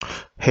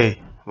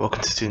Hey,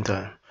 welcome to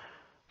Toontyme,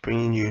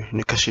 bringing you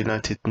Newcastle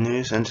United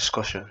news and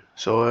discussion.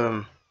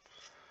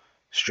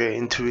 Straight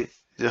into it.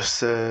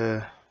 Just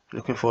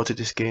looking forward to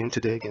this game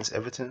today against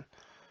Everton.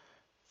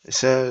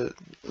 It's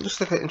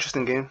looks like an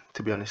interesting game,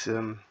 to be honest.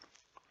 On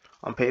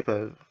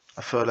paper,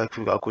 I feel like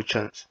we've got a good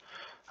chance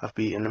of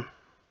beating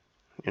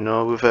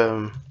them. We've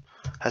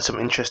had some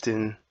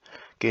interesting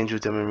games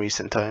with them in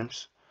recent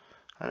times,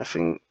 and I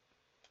think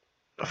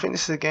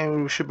this is a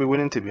game we should be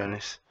winning, to be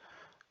honest.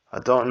 I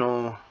don't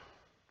know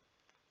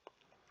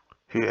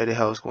who Eddie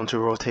Howe's going to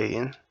rotate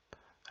in,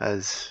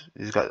 as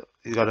he's got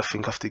to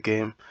think of the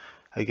game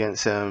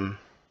against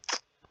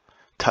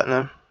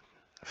Tottenham.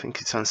 I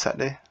think it's on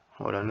Saturday.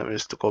 Hold on, let me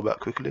just go back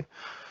quickly.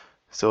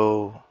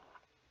 So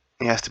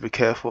he has to be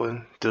careful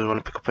and doesn't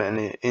want to pick up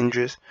any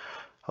injuries.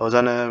 I was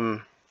on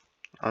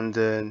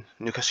the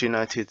Newcastle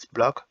United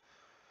blog,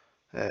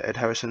 Ed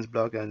Harrison's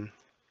blog, and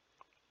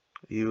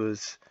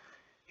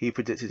he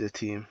predicted a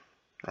team,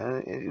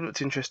 and it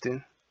looked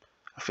interesting.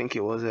 I think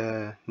it was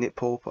Nick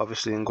Pope,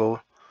 obviously in goal,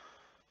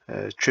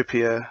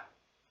 Trippier.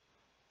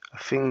 I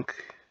think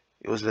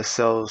it was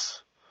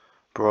Lascelles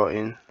brought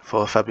in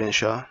for Fabian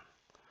Shaw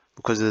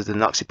because of the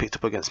knocks he picked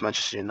up against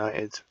Manchester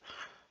United.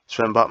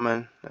 Sven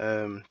Botman,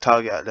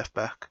 target at left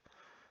back.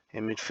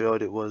 In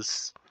midfield, it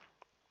was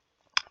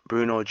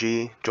Bruno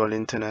G, Joe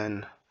Linton,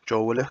 and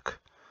Joe Willock.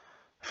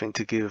 I think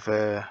to give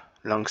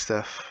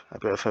Longstaff a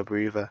bit of a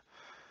breather.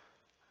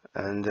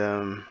 And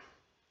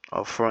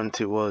up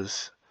front,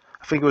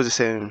 I think it was the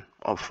same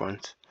up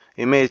front.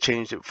 He may have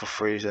changed it for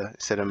Fraser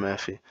instead of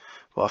Murphy,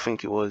 but I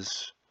think it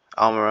was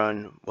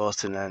Almiron,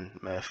 Wilson, and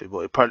Murphy.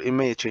 But he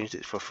may have changed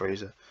it for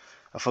Fraser.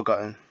 I've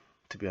forgotten,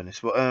 to be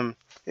honest. But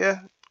yeah,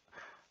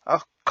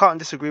 I can't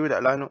disagree with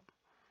that lineup,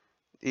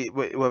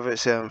 whether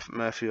it's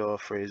Murphy or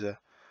Fraser.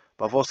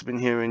 But I've also been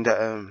hearing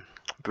that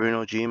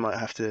Bruno G might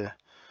have to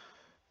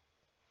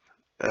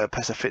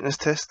pass a fitness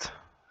test,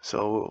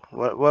 so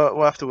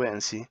we'll have to wait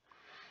and see.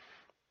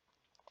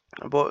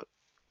 But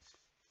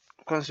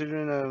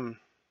considering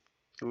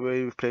the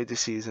way we've played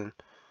this season,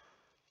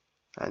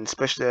 and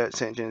especially at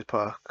St James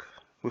Park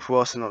with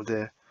Wilson up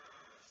there,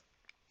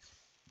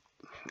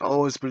 I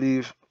always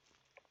believe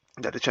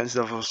that the chances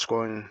of us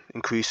scoring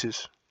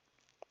increases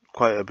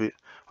quite a bit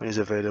when he's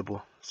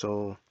available.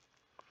 So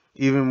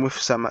even with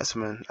Sam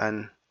Maximin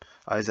and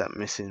Isaac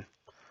missing,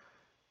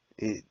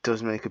 it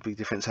does make a big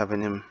difference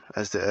having him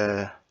as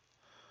the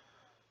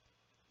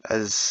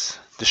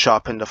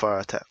sharp end of our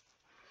attack.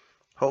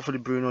 Hopefully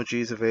Bruno G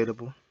is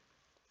available,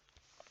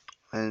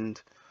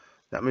 and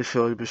that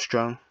midfield will be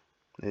strong.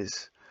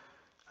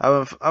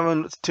 I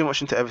haven't looked too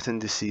much into Everton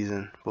this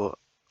season, but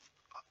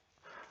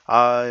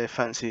I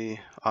fancy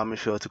our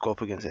midfield to go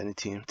up against any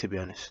team, to be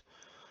honest.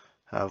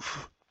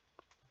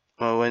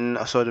 When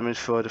I saw the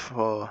midfield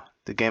for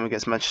the game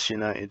against Manchester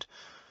United,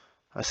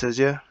 I says,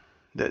 yeah,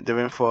 they're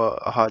in for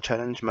a hard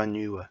challenge, Man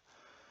U were.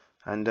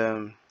 And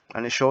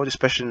it showed,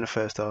 especially in the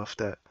first half,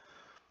 that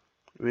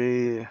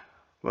we're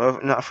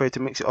not afraid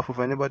to mix it up with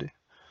anybody.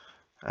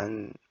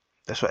 And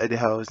that's what Eddie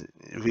Howe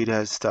really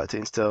has started to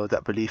instill,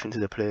 that belief into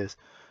the players,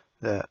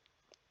 that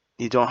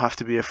you don't have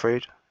to be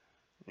afraid.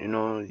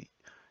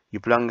 You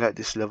belong at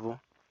this level.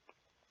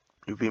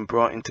 You've been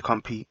brought in to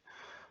compete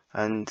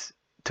and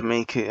to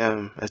make it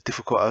as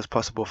difficult as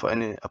possible for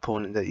any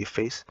opponent that you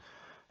face,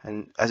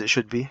 and as it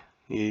should be.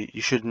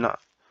 You should not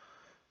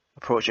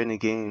approach any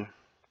game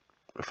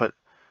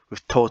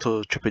with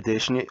total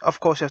trepidation. Of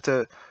course, you have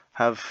to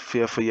have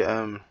fear for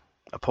your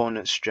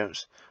opponent's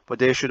strengths, but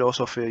they should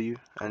also fear you,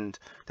 and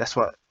that's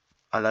what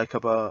I like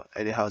about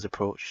Eddie Howe's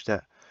approach.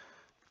 That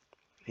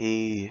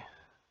he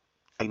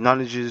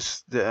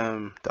acknowledges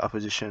the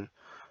opposition,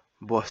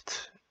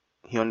 but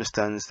he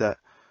understands that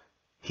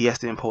he has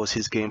to impose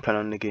his game plan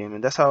on the game,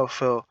 and that's how I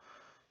feel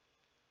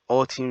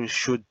all teams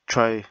should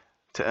try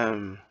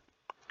to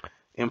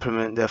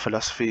implement their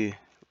philosophy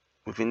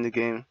within the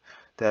game.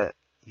 That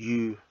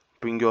you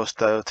bring your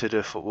style to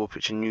the football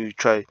pitch and you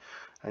try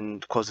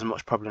and cause as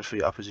much problems for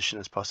your opposition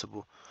as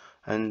possible.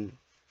 And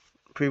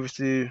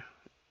previously,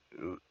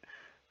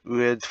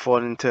 we had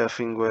fallen into a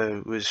thing where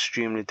we were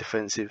extremely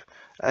defensive,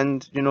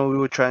 and we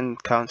would try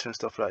and counter and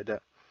stuff like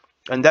that.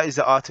 And that is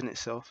the art in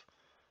itself.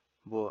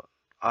 But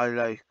I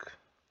like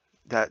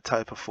that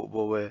type of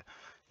football where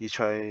you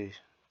try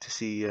to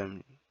see,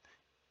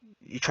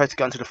 you try to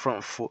get onto the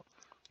front foot,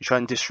 you try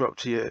and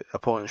disrupt your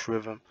opponent's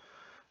rhythm,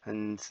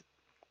 and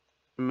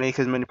make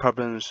as many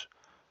problems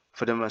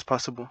for them as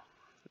possible.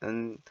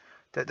 And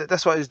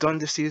that's what he's done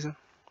this season.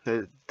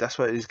 That's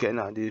what he's getting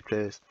out of these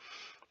players.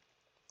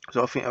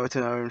 So I think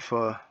Everton are in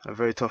for a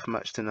very tough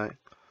match tonight.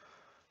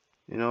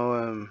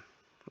 And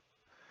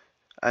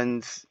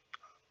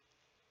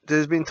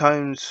there's been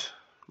times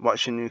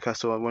watching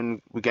Newcastle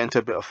when we get into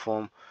a bit of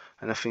form,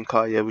 and I think,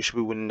 oh yeah, we should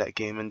be winning that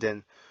game, and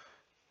then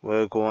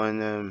we're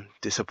going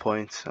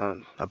disappoint.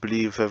 I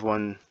believe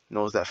everyone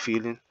knows that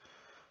feeling.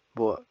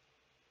 But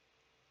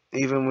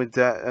even with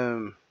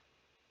that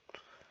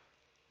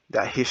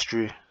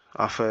history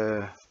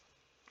of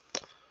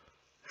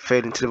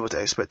failing to live up to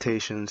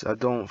expectations, I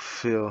don't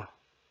feel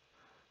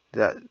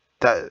that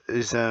that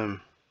is that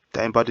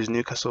embodies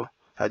Newcastle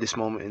at this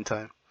moment in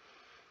time.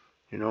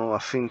 I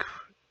think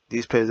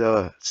these players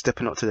are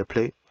stepping up to the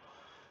plate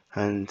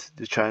and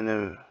they're trying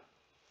to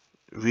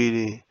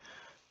really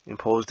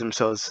impose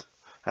themselves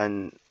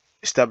and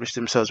establish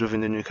themselves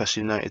within the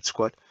Newcastle United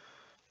squad.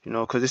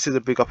 Because this is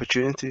a big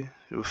opportunity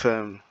with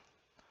the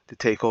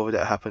takeover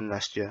that happened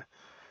last year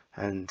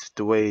and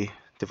the way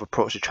they've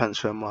approached the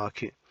transfer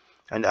market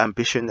and the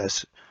ambition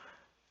that's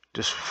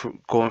just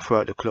going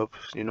throughout the club.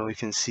 You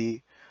can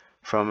see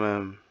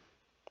from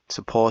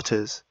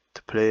supporters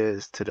to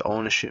players to the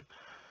ownership,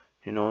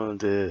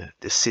 the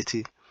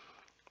city,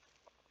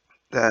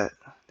 that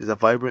there's a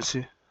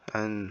vibrancy,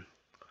 and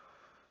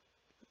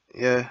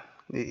yeah,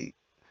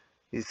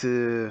 it's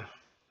a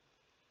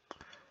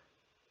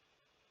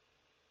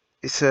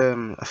it's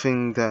a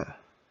thing that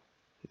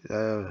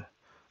uh,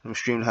 I'm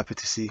extremely happy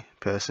to see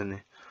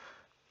personally.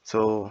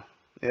 So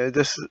yeah, it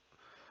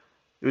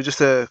was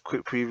just a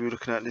quick preview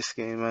looking at this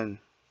game, and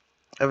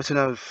Everton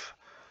have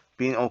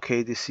been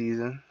okay this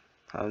season.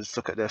 I just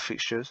look at their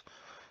fixtures.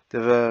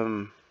 They've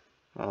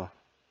oh,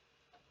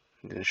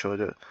 didn't show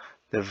that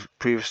they've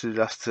previously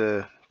lost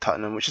to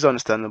Tottenham, which is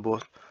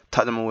understandable.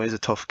 Tottenham away is a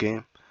tough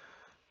game.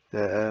 They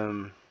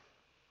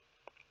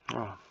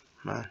oh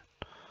man,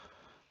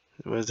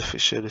 where's the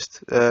fixture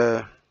list?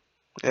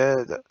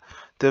 Yeah,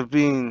 they've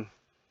been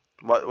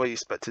what you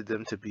expected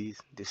them to be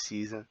this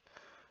season.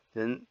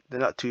 They're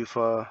not too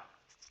far.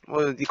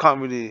 Well, you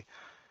can't really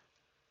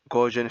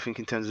gauge anything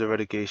in terms of the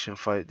relegation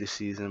fight this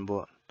season,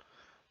 but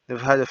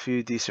they've had a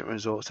few decent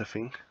results, I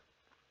think.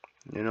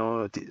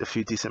 A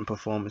few decent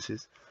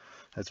performances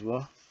as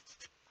well.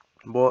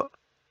 But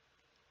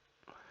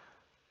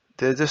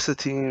they're just a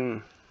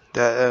team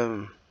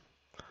that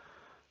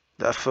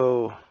I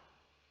feel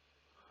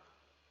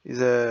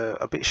is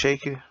a bit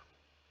shaky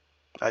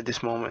at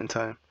this moment in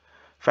time.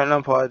 Frank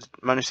Lampard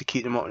managed to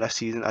keep them up last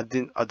season. I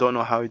don't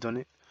know how he done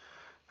it,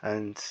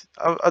 and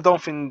I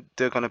don't think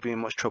they're gonna be in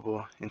much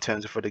trouble in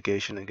terms of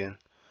relegation again.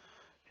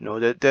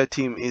 Their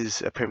team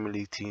is a Premier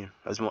League team,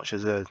 as much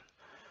as I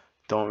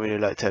don't really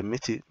like to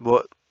admit it,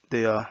 but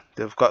they are.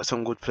 They've got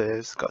some good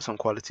players, got some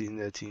quality in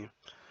their team,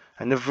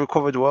 and they've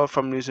recovered well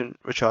from losing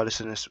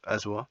Richarlison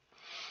as well,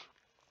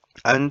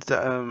 and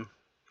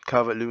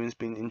Calvert-Lewin's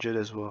been injured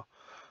as well.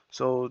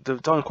 So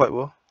they've done quite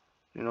well,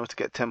 to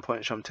get 10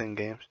 points from 10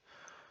 games.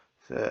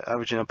 So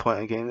averaging a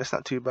point a game, that's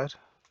not too bad.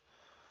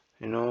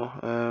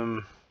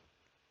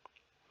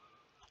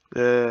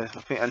 I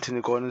think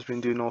Anthony Gordon's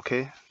been doing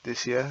okay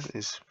this year.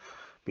 He's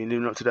been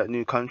living up to that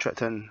new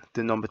contract and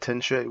the number 10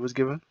 shirt he was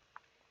given.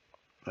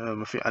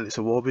 I think Alex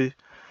Iwobi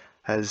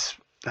has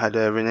had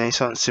a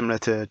renaissance similar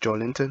to Joe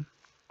Linton,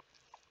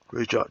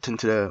 where he dropped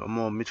into a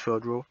more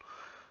midfield role,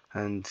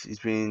 and he's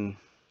been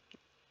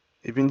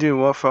doing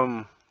well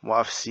from what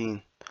I've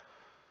seen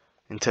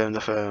in terms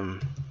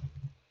of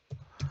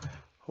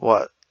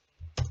what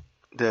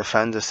their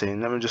fans are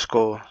saying.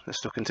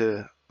 Let's look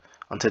onto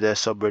their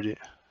subreddit.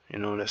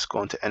 Let's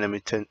go into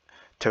enemy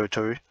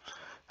territory,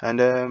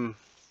 and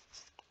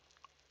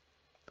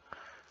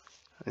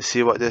let's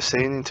see what they're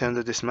saying in terms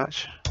of this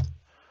match,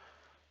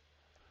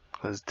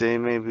 because they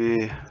may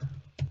be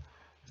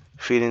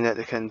feeling that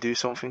they can do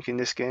something in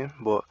this game,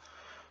 but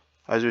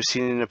as we've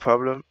seen in the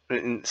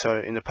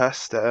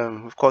past,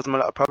 that we've caused them a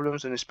lot of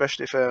problems, and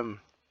especially if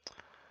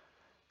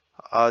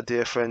our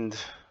dear friend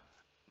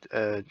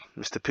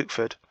Mr.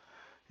 Pickford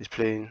is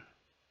playing.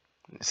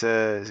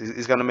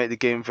 He's gonna make the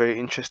game very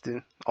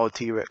interesting. Old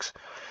T-Rex.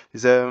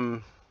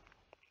 I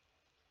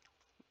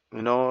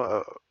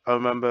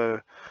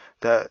remember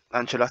that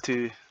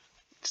Ancelotti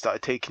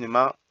started taking him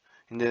out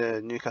in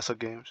the Newcastle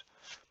games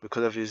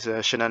because of his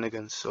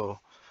shenanigans. So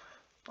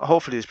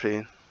hopefully he's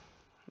playing,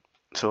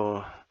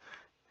 so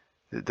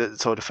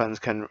the fans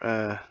can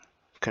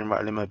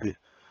rattle him a bit,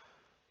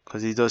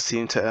 because he does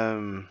seem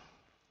to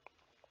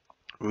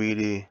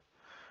really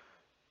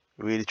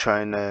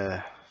try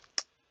and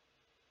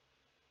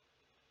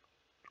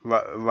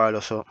rile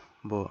us up,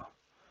 but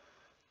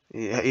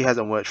he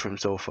hasn't worked for him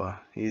so far.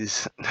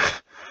 He's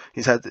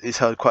he's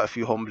held quite a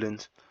few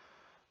humblings.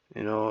 I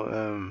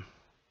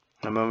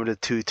remember the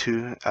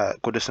 2-2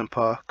 at Goodison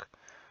Park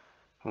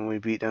when we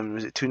beat them.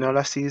 Was it 2-0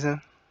 last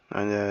season?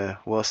 And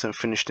Wilson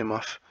finished him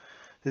off.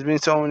 There's been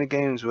so many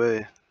games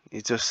where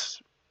he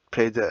just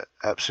played the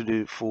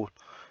absolute fool.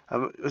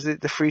 Was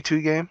it the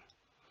 3-2 game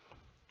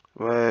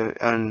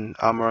and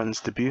Almiron's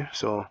debut?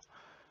 So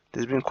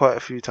there's been quite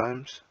a few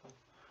times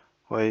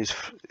where he's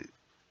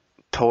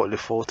totally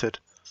faltered.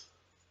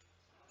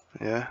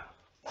 Yeah.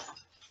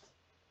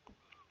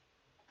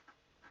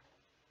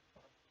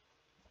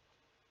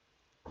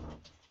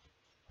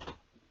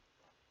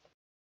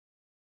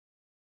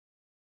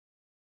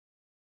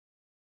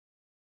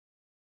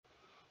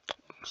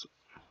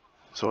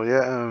 So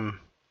yeah,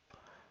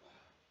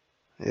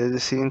 they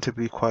seem to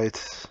be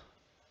quite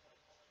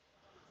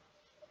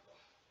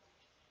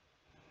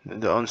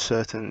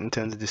uncertain in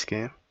terms of this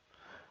game.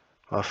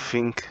 I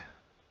think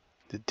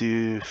they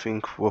do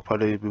think we'll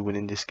probably be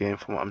winning this game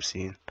from what I'm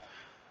seeing.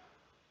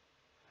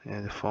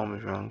 Yeah, the form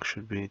is wrong.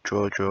 Should be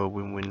draw, draw,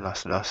 win, win,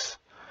 loss, loss.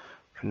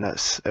 And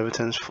that's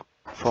Everton's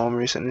form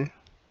recently.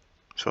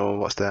 So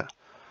what's that?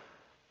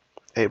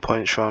 8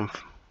 points from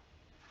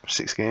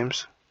 6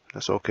 games.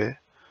 That's okay.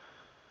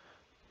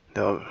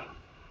 Though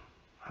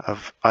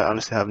I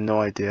honestly have no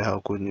idea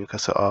how good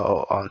Newcastle are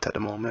or aren't at the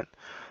moment.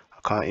 I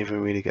can't even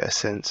really get a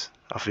sense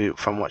of it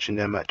from watching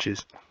their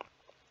matches.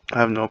 I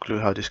have no clue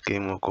how this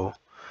game will go.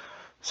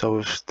 So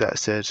with that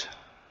said,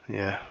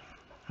 yeah,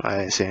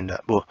 I ain't saying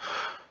that, but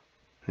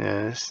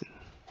yeah,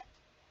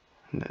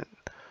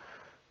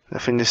 I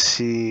think the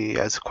C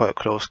has quite a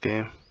close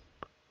game.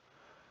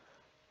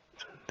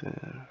 The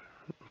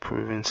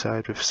improving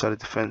side with solid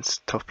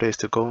defense, tough place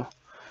to go.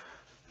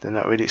 They're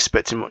not really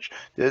expecting much.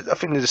 I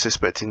think they're just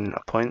expecting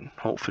a point,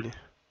 hopefully.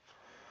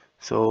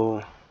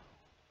 So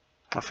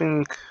I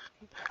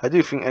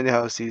do think Eddie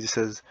Howe sees this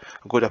as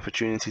a good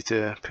opportunity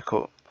to pick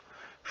up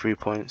 3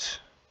 points,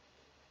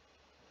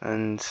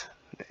 and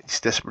it's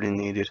desperately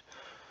needed.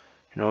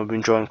 You know, we've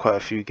been drawing quite a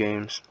few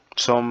games.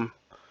 Some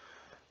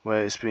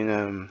where it's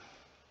been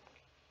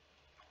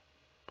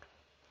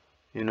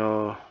you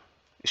know,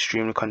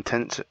 extremely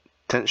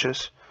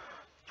contentious,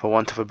 for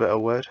want of a better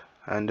word,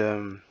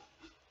 and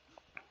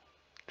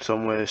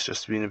somewhere it's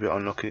just been a bit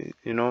unlucky.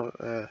 You know,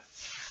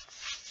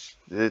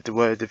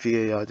 where the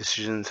VAR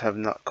decisions have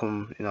not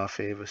come in our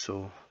favour.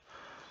 So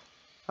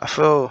I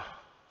feel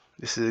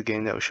this is a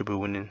game that we should be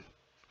winning,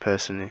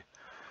 personally,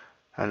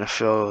 and I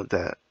feel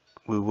that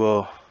we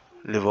will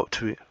live up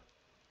to it.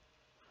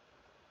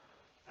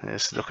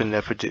 Let's look in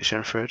their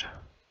prediction thread.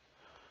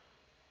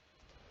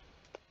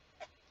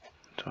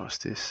 So what's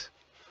this?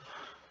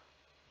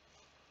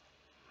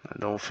 I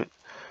don't think,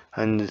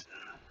 and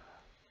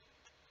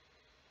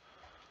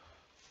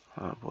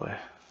oh boy,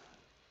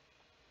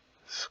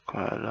 it's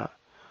quite a lot.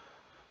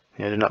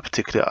 Yeah, they're not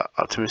particularly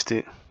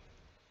optimistic.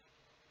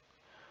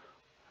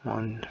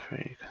 1,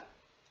 3.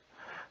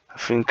 I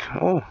think,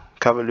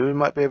 Cavalier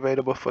might be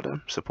available for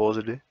them,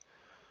 supposedly.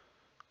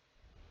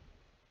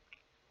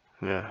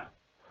 Yeah.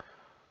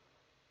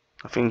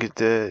 I think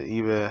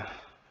I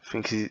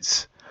think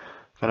it's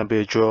gonna be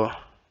a draw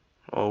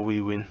or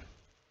we win.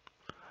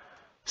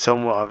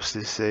 Some will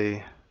obviously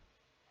say,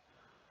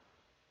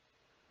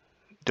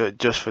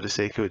 just for the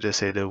sake of it, they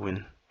say they'll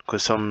win.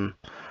 Because some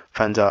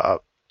fans are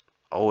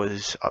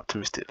always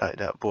optimistic like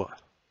that, but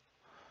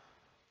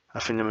I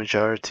think the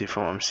majority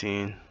from what I'm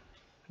seeing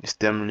is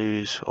them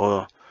lose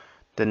or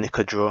the nick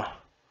a draw.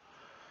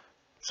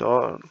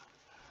 So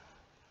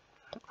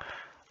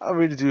I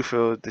really do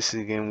feel this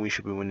is a game we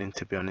should be winning,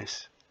 to be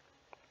honest.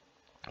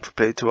 If we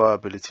play to our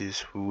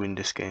abilities, we win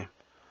this game.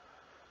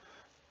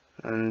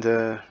 And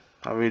I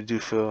really do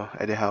feel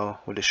Eddie Howe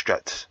will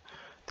extract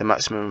the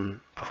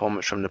maximum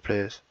performance from the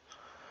players.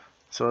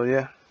 So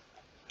yeah,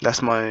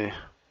 that's my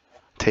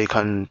take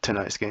on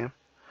tonight's game.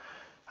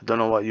 I don't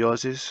know what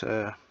yours is.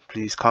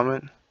 Please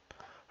comment.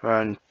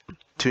 Around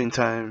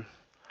Toontyme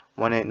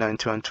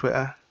 1892 on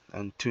Twitter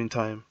and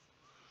Toontyme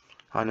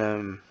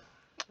on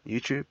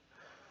YouTube.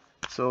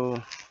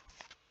 So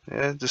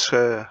yeah, just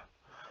come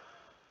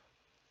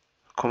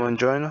and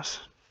join us.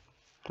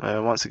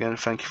 Once again,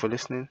 thank you for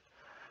listening.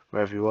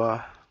 Wherever you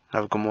are,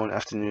 have a good morning,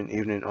 afternoon,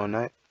 evening, or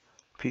night.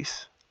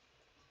 Peace.